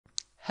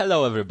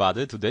Hello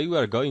everybody, today we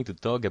are going to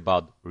talk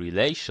about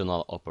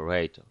relational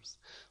operators.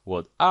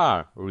 What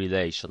are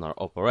relational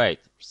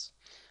operators?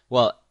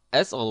 Well,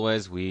 as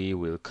always we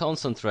will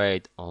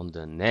concentrate on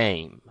the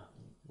name,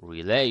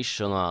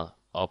 relational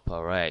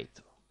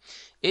operator.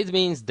 It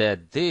means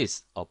that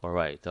this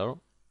operator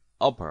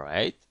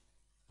operates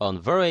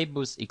on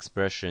variables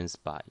expressions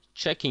by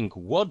checking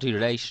what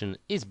relation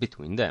is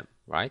between them,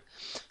 right?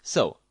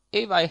 So,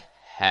 if I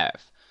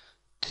have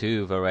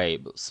two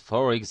variables,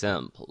 for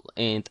example,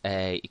 int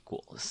a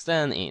equals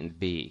 10, int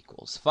b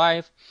equals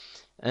 5,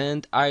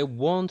 and I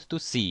want to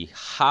see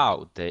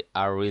how they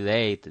are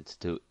related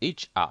to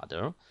each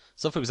other.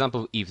 So for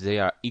example, if they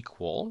are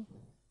equal,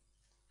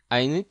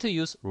 I need to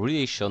use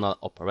relational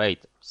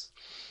operators.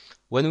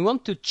 When we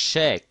want to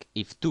check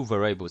if two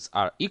variables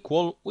are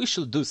equal, we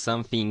should do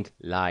something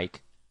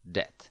like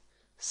that.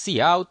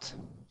 Cout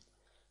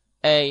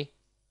a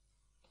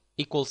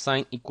equal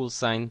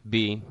sign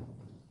b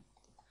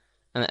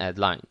and add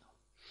line.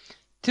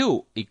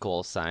 Two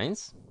equal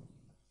signs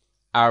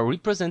are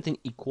representing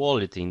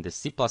equality in the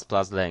C++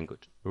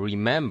 language.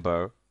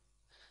 Remember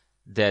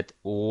that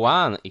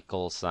one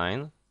equal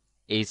sign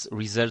is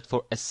reserved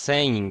for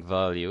assigning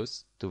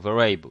values to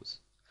variables.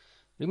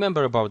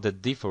 Remember about the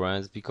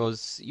difference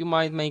because you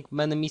might make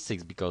many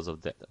mistakes because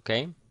of that,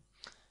 okay?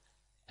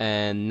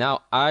 And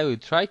now I will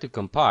try to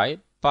compile,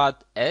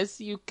 but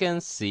as you can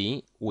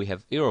see, we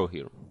have error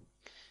here.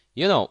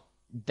 You know,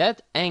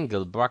 that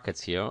angle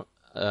brackets here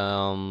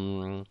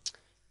are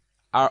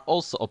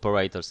also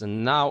operators,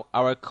 and now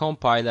our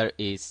compiler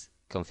is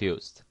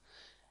confused.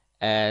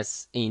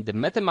 As in the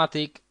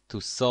mathematics, to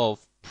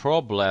solve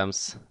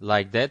problems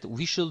like that,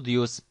 we should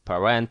use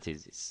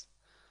parentheses.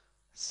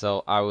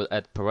 So I will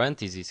add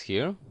parentheses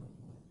here,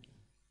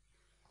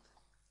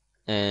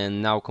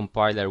 and now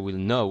compiler will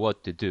know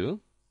what to do,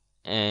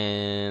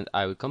 and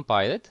I will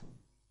compile it.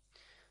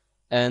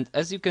 And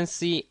as you can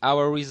see,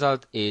 our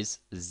result is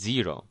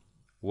 0.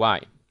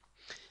 Why?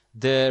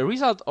 The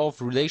result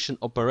of relation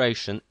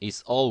operation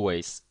is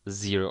always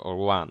 0 or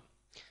 1.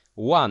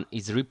 1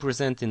 is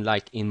representing,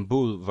 like in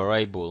bool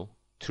variable,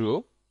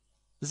 true.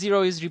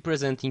 0 is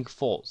representing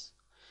false.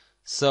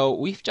 So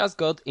we've just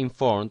got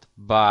informed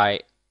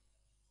by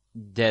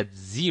that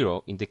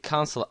 0 in the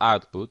console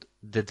output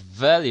that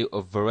value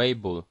of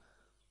variable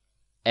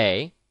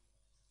a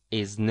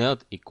is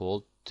not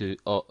equal to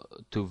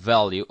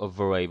value of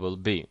variable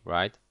b,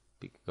 right?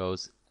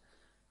 Because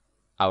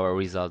our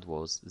result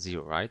was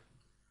 0, right?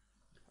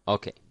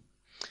 Okay,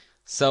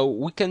 so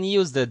we can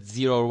use that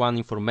 0 or 1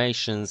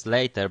 informations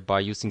later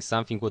by using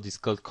something what is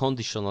called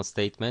conditional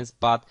statements,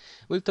 but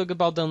we'll talk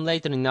about them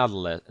later in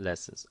other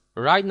lessons.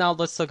 Right now,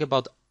 let's talk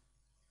about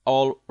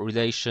all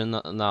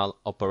relational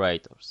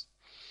operators.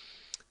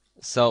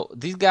 So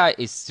this guy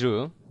is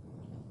true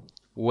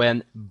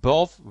when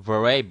both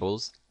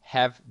variables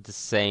have the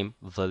same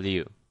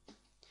value.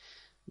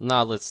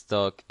 Now let's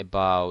talk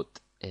about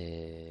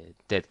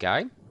that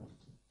guy.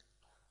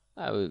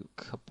 I will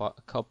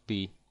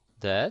copy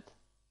that.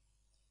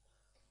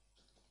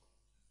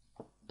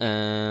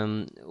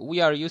 We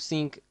are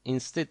using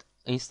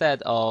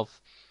instead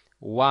of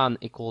one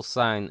equal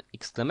sign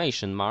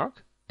exclamation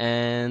mark,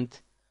 and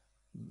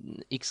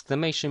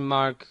exclamation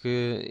mark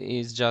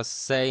is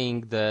just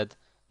saying that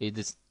it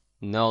is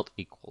not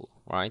equal,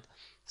 right?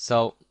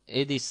 So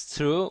it is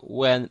true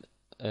when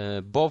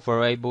both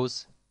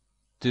variables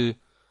do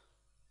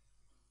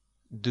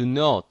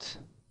not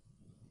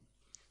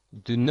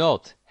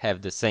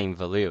have the same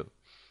value.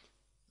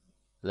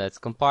 Let's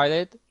compile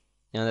it,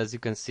 and as you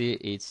can see,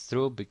 it's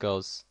true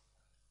because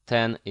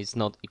 10 is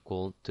not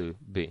equal to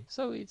b,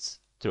 so it's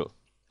true.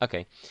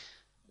 Okay,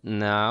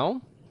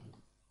 now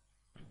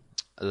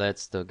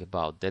let's talk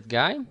about that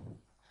guy,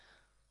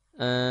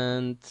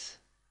 and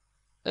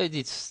it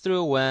is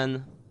true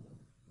when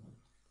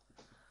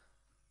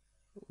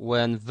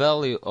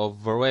value of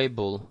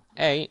variable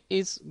a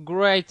is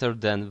greater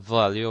than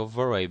value of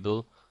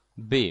variable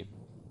b.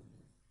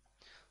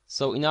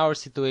 So in our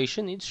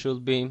situation it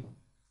should be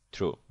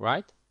true,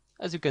 right?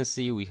 As you can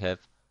see, we have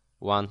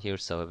 1 here,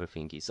 so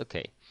everything is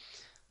okay.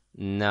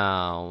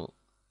 Now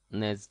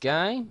next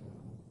guy,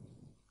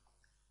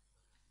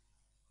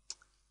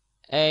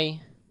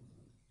 a.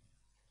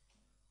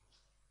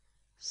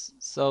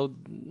 So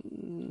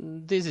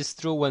this is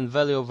true when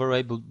value of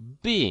variable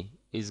b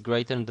is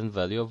greater than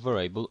value of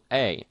variable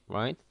a,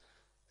 right?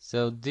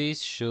 So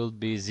this should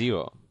be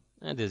 0,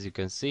 and as you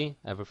can see,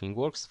 everything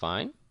works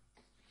fine.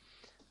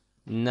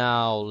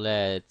 Now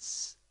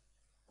let's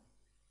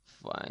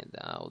find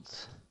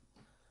out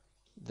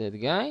that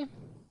guy,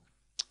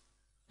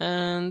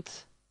 and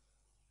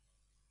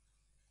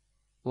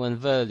when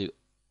value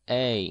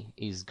a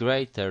is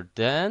greater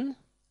than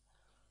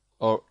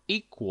or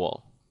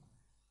equal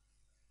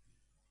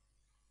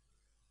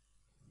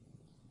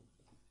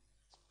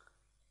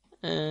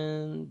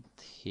and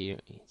here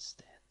is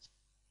that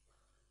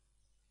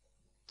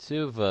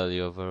to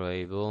value of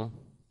variable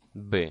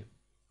b.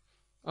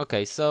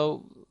 Okay,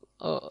 so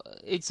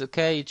it's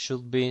okay, it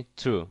should be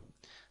true.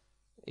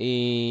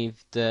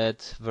 If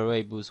that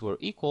variables were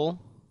equal,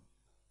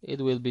 it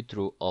will be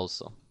true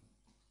also.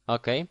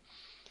 Okay,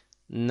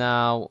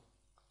 now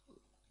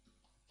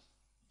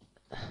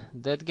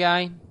that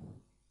guy,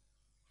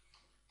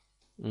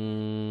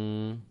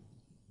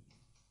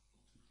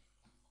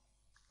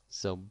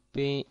 so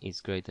b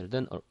is greater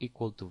than or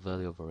equal to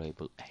value of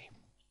variable a.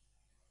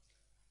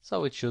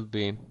 So it should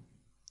be,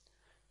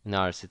 in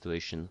our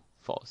situation,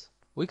 false.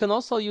 We can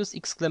also use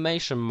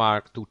exclamation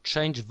mark to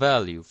change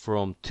value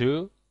from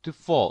true to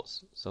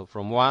false. So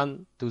from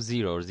 1 to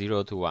 0 or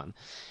 0 to 1.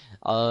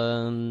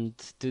 And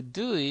to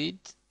do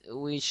it,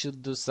 we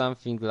should do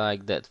something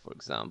like that, for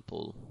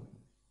example.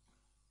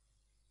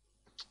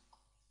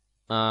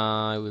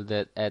 I will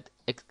add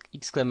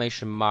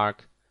exclamation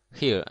mark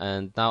here,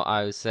 and now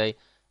I will say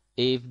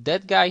if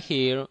that guy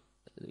here,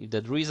 if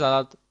that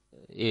result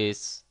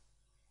is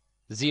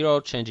 0,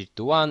 change it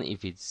to 1.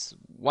 If it's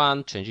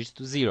 1, change it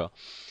to 0.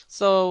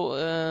 So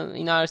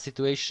in our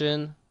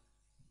situation,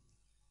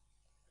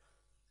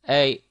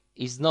 A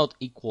is not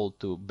equal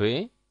to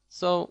B,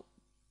 so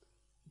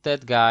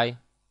that guy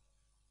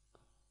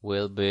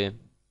will be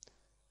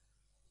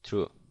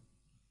true.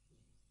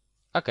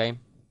 Okay.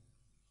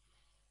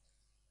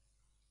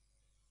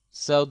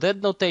 So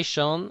that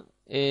notation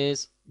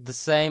is the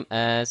same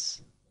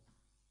as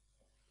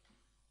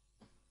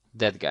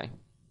that guy.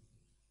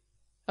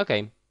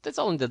 Okay, that's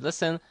all in that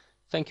lesson.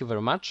 Thank you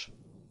very much.